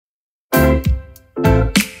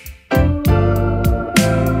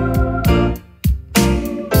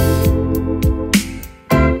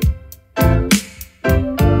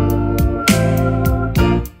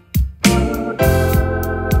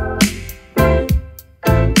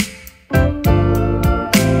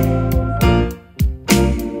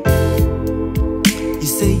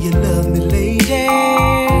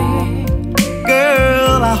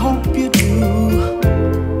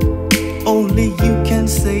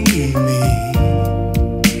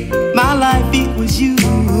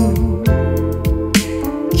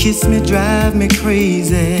kiss me, drive me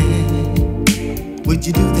crazy. Would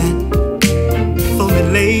you do that for me,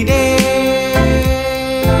 lady?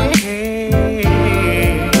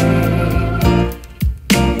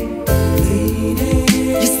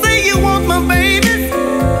 You say you want my baby,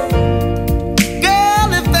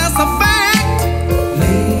 girl, if that's a fact,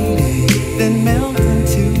 lady, then melt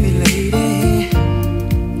into me, lady,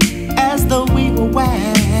 as though we were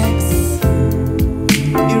wax.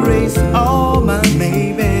 Erase all my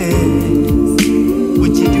babies.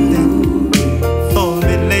 Would you do that for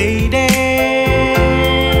me, lady?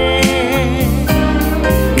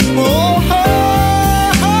 Oh,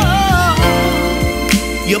 oh, oh.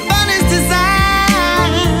 Your body's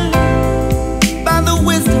designed by the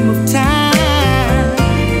wisdom of time,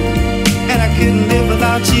 and I couldn't live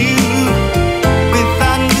without you,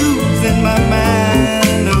 without losing my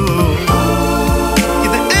mind. Oh,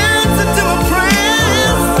 you're the answer to my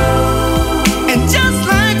prayers, and just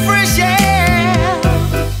like fresh air,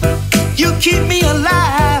 you keep me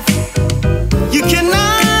alive. You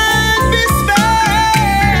cannot be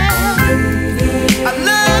spared. I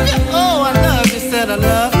love you, oh, I love you, said I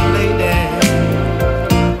love you, lady.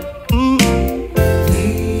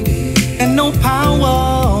 And no power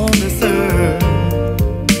on this earth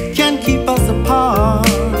can keep us apart.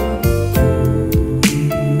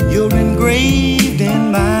 You're engraved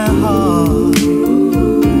in my heart.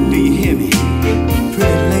 Do you hear me,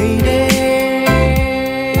 pretty lady?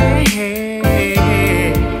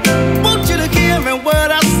 Want you to hear me what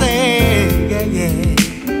I say, yeah, yeah.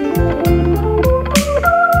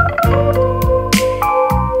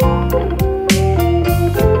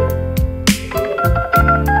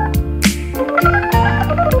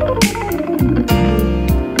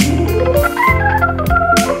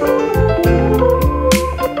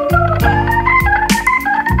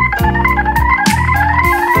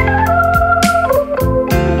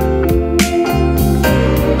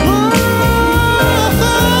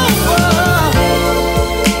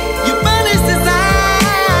 Your body's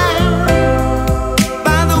designed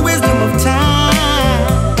by the wisdom of time,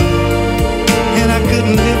 and I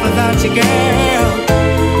couldn't live without you, girl.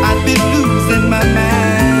 I'd be losing my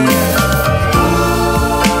mind.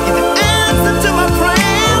 You're the answer to my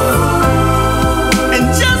prayers, and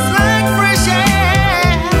just like fresh air,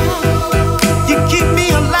 you keep me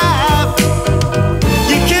alive.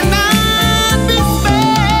 You cannot be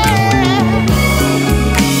spared.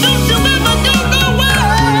 Don't you ever go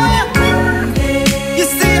nowhere. You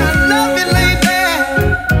see, I love you, lady.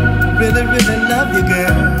 Really, really love you,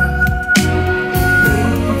 girl.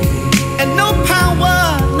 And no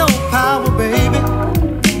power, baby,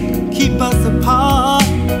 keep us apart.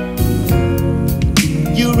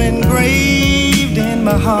 You're engraved in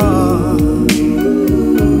my heart.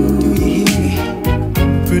 Do you hear me,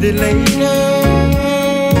 pretty lady?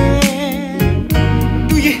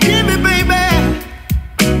 Do you hear me, baby?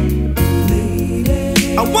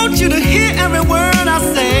 I want you to hear every word I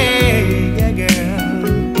say, yeah, girl.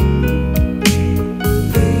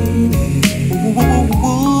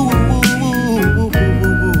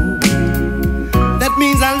 That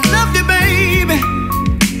means I love you, baby.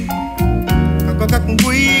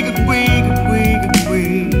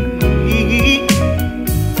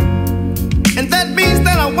 And that means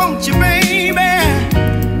that I want you, baby.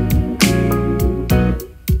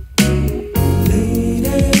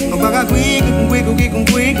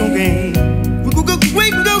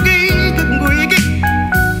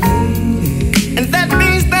 And that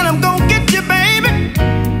means that I'm gonna get you, baby.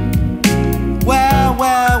 Well,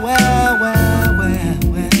 well, well, well, well,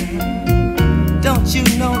 well. Don't you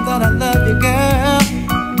know that I love you, girl?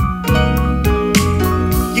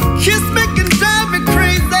 You kiss me can drive me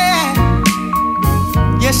crazy.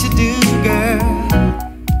 Yes, you do, girl.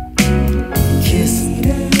 Kiss,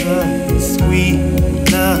 love, sweet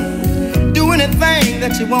love. Do anything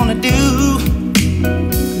that you wanna do,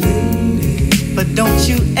 but don't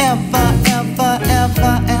you ever